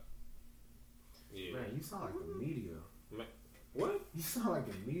 Yeah. Man, you sound like the media. Man, what? You sound like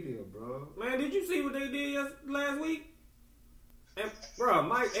the media, bro. Man, did you see what they did last week? And bro,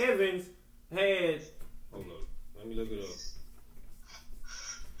 Mike Evans had. Hold up, let me look it up.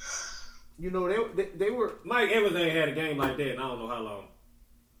 You know they were. Mike Evans ain't had a game like that in I don't know how long.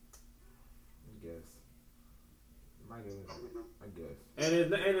 I guess. Mike Evans, I guess. And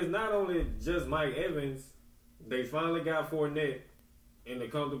it's not only just Mike Evans. They finally got Fournette in the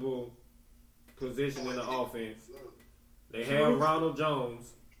comfortable position in the offense. They have Ronald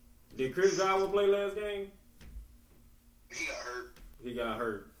Jones. Did Chris Godwin play last game? He got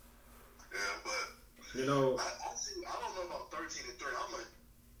hurt. Yeah, but you know, I don't know about 13-3.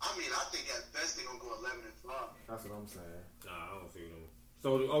 I think at best they're gonna go 11-5. That's what I'm saying. Nah, I don't see them. So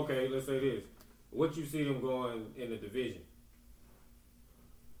okay, let's say this: what you see them going in the division?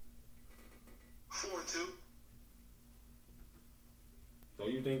 4-2. So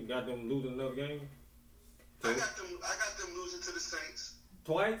you think got them losing another game? I got them losing to the Saints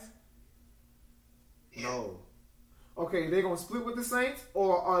twice. Yeah. No. Okay, they gonna split with the Saints,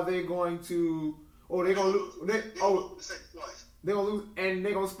 or are they going to? Or they gonna lose? Lose the Saints twice. They gonna lose, and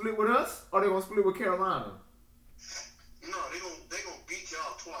they gonna split with us, or they gonna split with Carolina? No, they gonna beat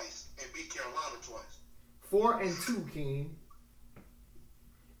y'all twice and beat Carolina twice. 4-2, King.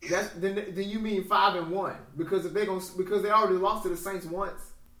 Yeah. Then you mean 5-1? Because if they already lost to the Saints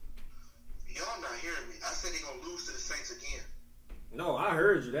once. Y'all not hearing me. I said they gonna lose to the Saints again. No, I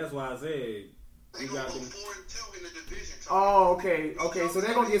heard you. That's why I said They you gonna got go them. 4-2 in the division. Oh, okay. So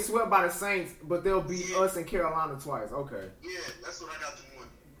they're gonna get swept by the Saints, but they'll beat us in Carolina twice. Okay. Yeah, that's what I got them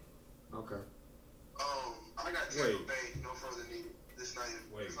winning. Okay. I got Tampa Bay no further needed. It's not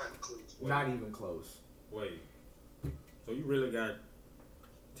even close. Not even close. Wait. So you really got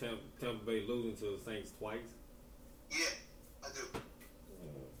Tampa Bay losing to the Saints twice? Yeah, I do.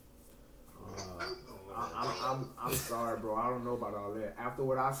 I'm sorry, bro. I don't know about all that. After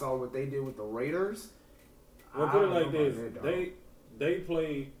what I saw, what they did with the Raiders. Well, I put it don't like know this: about that, dog. they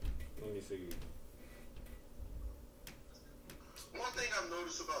played. Let me see. One thing I've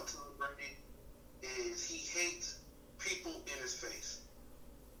noticed about Tom Brady is he hates people in his face,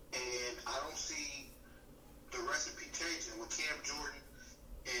 and I don't see the recipe changing with Cam Jordan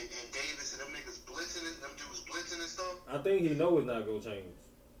and Davis and them niggas blitzing and them dudes blitzing and stuff. I think he knows it's not gonna change.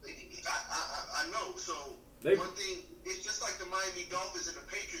 I know. So one thing, it's just like the Miami Dolphins and the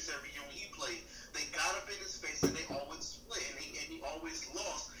Patriots every year when he played. They got up in his face and they always split, and he always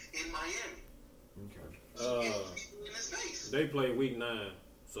lost in Miami. Okay. In his face. They play week 9,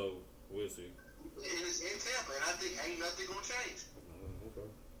 so we'll see. And it's in Tampa, and I think ain't nothing gonna change. Okay.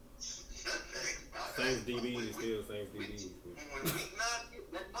 Saints Saints DBs is still Saints DBs. When week 9,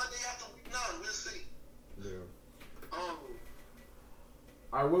 that Monday after week 9, we'll see. Yeah. Um,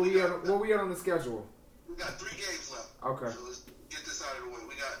 All right, where we at on the schedule? we got 3 games left. Okay. So let's get this out of the way.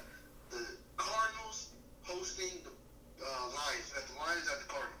 We got the Cardinals hosting the Lions. We got the Lions at the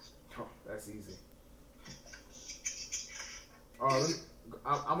Cardinals. Oh, that's easy.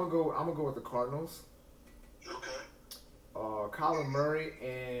 I'm gonna go with the Cardinals. Okay. Kyler Murray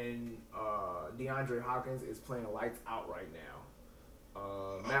and DeAndre Hopkins is playing lights out right now.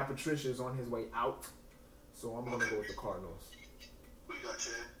 Matt Patricia is on his way out, so I'm gonna go with the Cardinals. Who you got,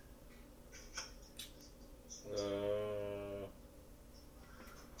 Chad?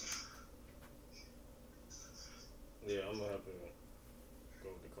 Yeah, I'm gonna have to go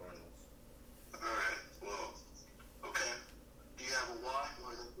with the Cardinals. All right. Well, okay. Do you have a why? Why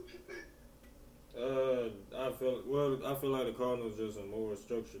would you pick? I feel like the Cardinals just a more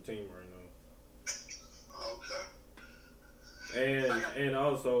structured team right now. Okay. And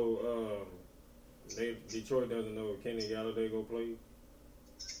also, Detroit doesn't know if Kenny Galladay go play.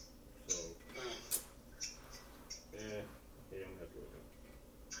 So yeah, I'm happy with that.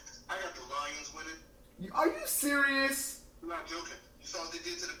 I got the Lions winning. Are you serious? I'm not joking. You saw what they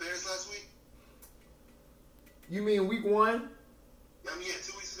did to the Bears last week? You mean week 1? I mean, yeah,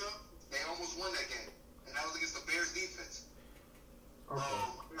 2 weeks ago. They almost won that game. And that was against the Bears defense. Okay.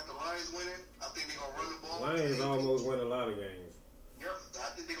 I got the win a lot of games. Yep,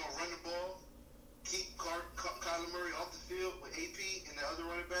 I think they're gonna run the ball, keep Kyler Murray off the field with AP and the other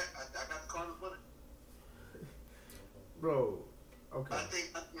running back. I got the Cardinals winning. Bro, okay. I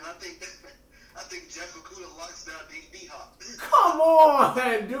think Jeff Okudah locks down D-Hop. Come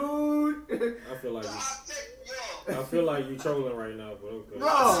on, dude. I feel like Yo. I feel like you trolling right now, but okay.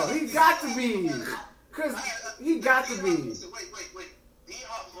 Bro, he got to be. Cause he got to be. Listen, wait.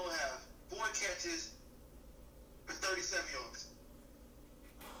 D-Hop gonna have 4 catches for 37 yards.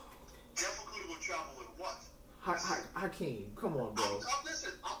 Jeff Okudah will travel with what? Hakeem, come on, bro.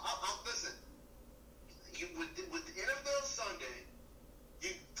 Listen. With the NFL Sunday,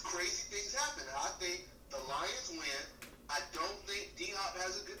 crazy things happen. I think the Lions win. I don't think D-Hop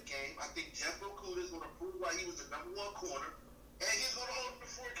has a good game. I think Jeff Okudah is going to prove why he was the number 1 corner, and he's going to hold him to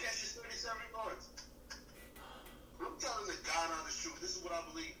 4 catches, 37 yards. I'm telling the God honest truth. This is what I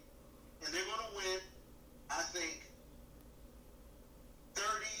believe. And they're going to win, I think,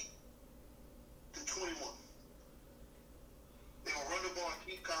 30-21. They're going to run the ball and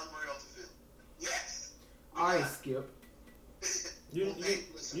keep Kyler Murray off the field. Yes. All right, Skip.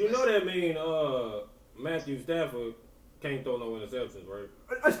 You know that mean Matthew Stafford can't throw no interceptions, right?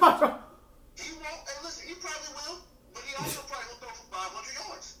 He won't. And listen, he probably will, but he also probably will throw for 500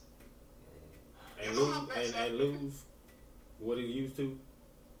 yards. And lose what he used to.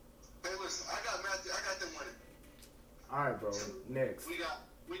 Hey, listen, I got them winning. All right, bro. Next. We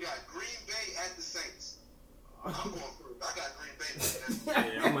got Green Bay at the Saints. I'm going for it. I got Green Bay.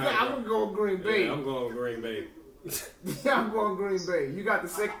 Yeah, I'm gonna go Green Bay. Yeah, I'm going Green Bay. Yeah, I'm going Green Bay. You got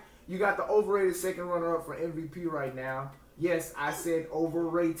the overrated second runner up for MVP right now. Yes, I said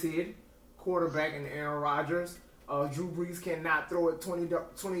overrated quarterback in Aaron Rodgers. Drew Brees cannot throw it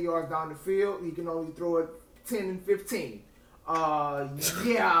 20 yards down the field. He can only throw it 10 and 15.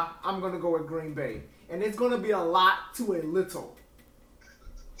 Yeah, I'm gonna go with Green Bay, and it's gonna be a lot to a little.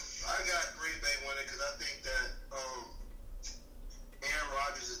 I got Green Bay winning because I think that Aaron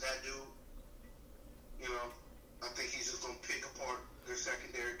Rodgers is that dude. You know, I think he's just going to pick apart their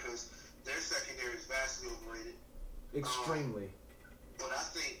secondary because their secondary is vastly overrated. Extremely. But I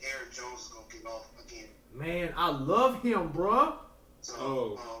think Aaron Jones is going to get off again. Man, I love him, bruh.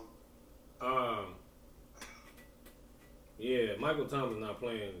 So, yeah, Michael Thomas not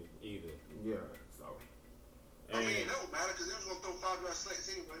playing either. Yeah, so. I mean, it don't matter because they was going to throw 5-yard slants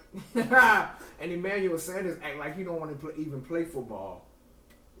anyway. And Emmanuel Sanders act like he don't want to even play football.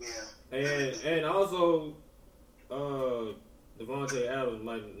 Yeah. And also, Devontae Adams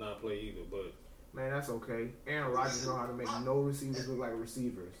might not play either, but Man, that's okay. Aaron Rodgers know how to make no receivers look like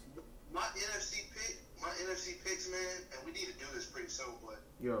receivers. My NFC picks, man, and we need to do this pretty soon, but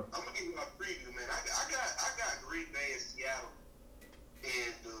Yeah. I'm gonna give you my preview, man. I got Green Bay and Seattle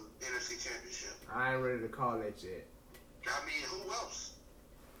in the NFC Championship. I ain't ready to call that yet. I mean, who else?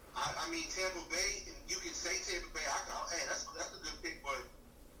 I mean, Tampa Bay. You can say Tampa Bay. Hey, that's a good pick, but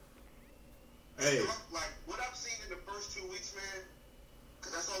hey, like what I've seen in the first 2 weeks, man,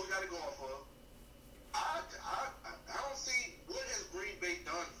 because that's all we got to go off of. I don't see what has Green Bay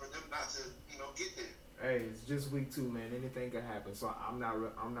done for them not to get there. Hey, it's just week 2, man. Anything can happen, so I'm not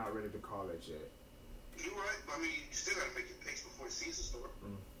ready to call that yet. You're right. I mean, you still got to make your picks before the season starts.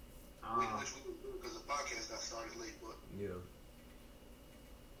 Which we can do because the podcast got started late. But yeah.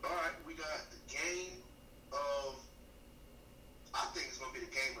 All right, we got the game of. I think it's gonna be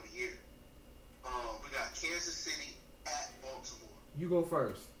the game of the year. We got Kansas City at Baltimore. You go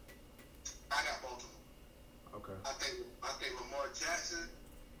first. I got Baltimore. Okay. I think Lamar Jackson,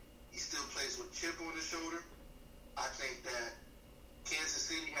 he still plays with chip on his shoulder. I think that Kansas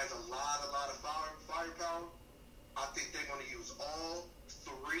City has a lot of firepower. I think they're going to use all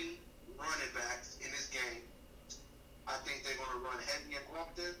 3 running backs in this game. I think they're going to run heavy and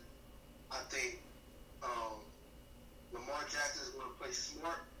often. I think Lamar Jackson is going to play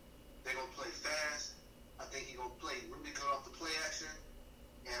smart. They're going to play fast. I think he's going to play really good off the play action.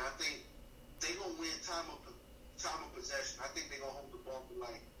 And I think they're going to win time of possession. I think they're going to hold the ball for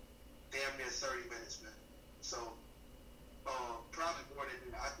like damn near 30 minutes, man. So, probably more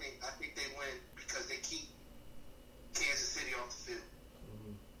than that. I think they win because they keep Kansas City off the field.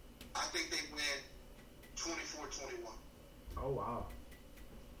 Mm-hmm. I think they win 24-21. Oh wow.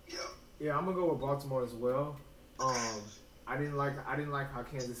 Yeah. Yeah, I'm gonna go with Baltimore as well. I didn't like how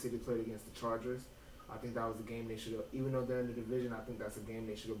Kansas City played against the Chargers. I think that was a game they should have. Even though they're in the division, I think that's a game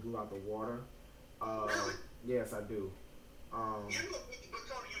they should have blew out the water. Really? Yes, I do. But Tony,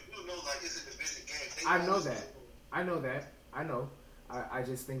 you do know like it's a division game. I know that. I know. I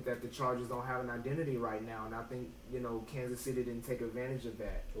just think that the Chargers don't have an identity right now, and I think, Kansas City didn't take advantage of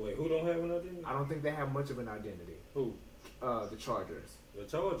that. Wait, who don't have an identity? I don't think they have much of an identity. Who? The Chargers. The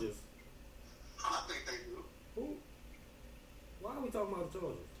Chargers. I think they do. Who? Why are we talking about the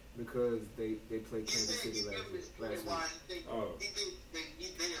Chargers? Because they played Kansas City last week. He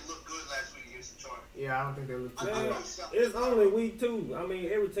didn't look good last week against the Chargers. Yeah, I don't think they look too Man, good. it's only week 2. I mean,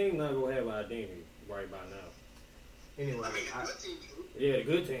 every team not gonna have an identity right by now. Anyway, I mean, the good team do. Yeah,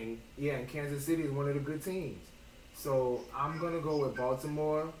 good team. Yeah, and Kansas City is one of the good teams. So I'm gonna go with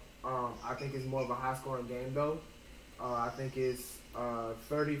Baltimore. I think it's more of a high-scoring game, though. I think it's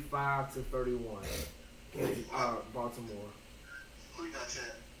 35-31. Baltimore. Who you got,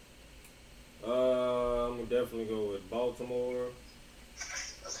 Chad? I'm gonna definitely go with Baltimore.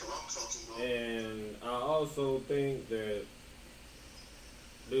 That's what I'm talking about. And I also think that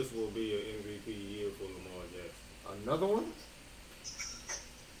this will be an MVP year for Lamar Jackson. Another one?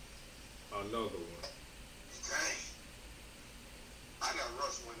 Another one. Dang. I got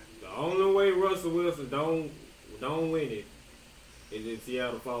Russ winning. The only way Russell Wilson don't win it is if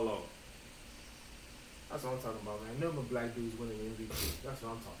Seattle fall off. That's what I'm talking about, man. None but black dudes winning the MVP. That's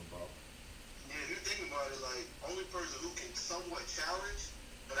what I'm talking about. Yeah, if you think about it, like, only person who can somewhat challenge,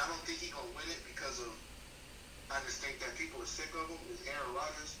 but I don't think he gonna win it because of, I just think that people are sick of him, is Aaron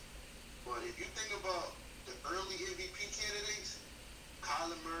Rodgers. But if you think about the early MVP candidates,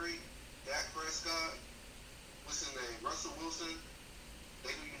 Kyler Murray, Dak Prescott, what's his name, Russell Wilson,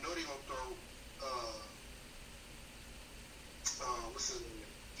 they gonna throw, what's his name,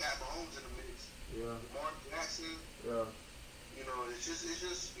 Pat Mahomes in the mix. Yeah. Lamar Jackson. Yeah. It's just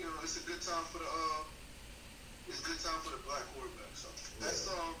it's a good time for the black quarterback. So that's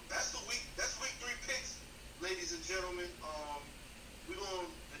the week 3 picks, ladies and gentlemen. The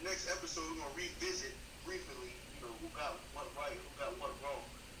next episode we're gonna revisit briefly, who got what right, who got what wrong.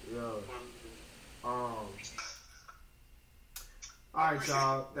 Yeah. All right,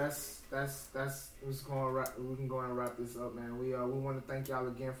 y'all. That's we can go and wrap this up, man. We want to thank y'all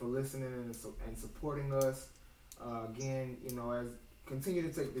again for listening and supporting us. Again, as continue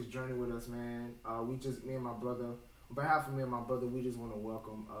to take this journey with us, man. Me and my brother, on behalf of me and my brother, we just want to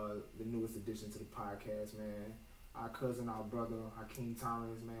welcome the newest addition to the podcast, man. Our cousin, our brother, Hakeem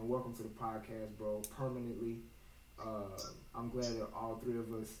Thomas, man. Welcome to the podcast, bro. Permanently. I'm glad that all 3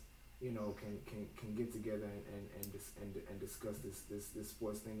 of us, can get together and discuss this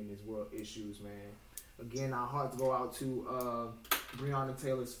sports thing and these world issues, man. Again, our hearts go out to Breonna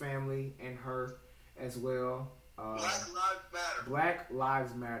Taylor's family and her as well. Black Lives Matter. Black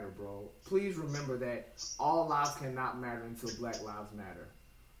Lives Matter, bro. Please remember that all lives cannot matter until Black Lives Matter.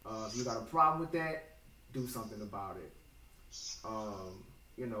 If you got a problem with that, do something about it.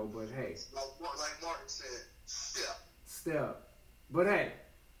 But hey. Like Martin said, step. But hey,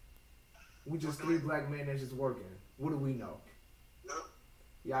 we just 3 black men that's just working. What do we know? Yep.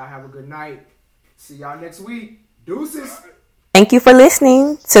 Y'all have a good night. See y'all next week. Deuces. Thank you for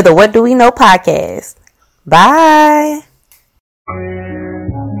listening to the What Do We Know podcast. Bye. I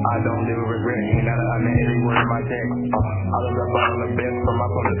don't live with regret, ain't that I meant every word in my text. I look up on the best from my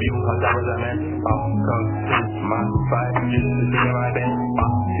point of view, cause I was a man. Come to my fight, just to see my bed.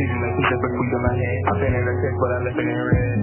 Season the teacher for tweet in my head. I been in the text, but I left it in red.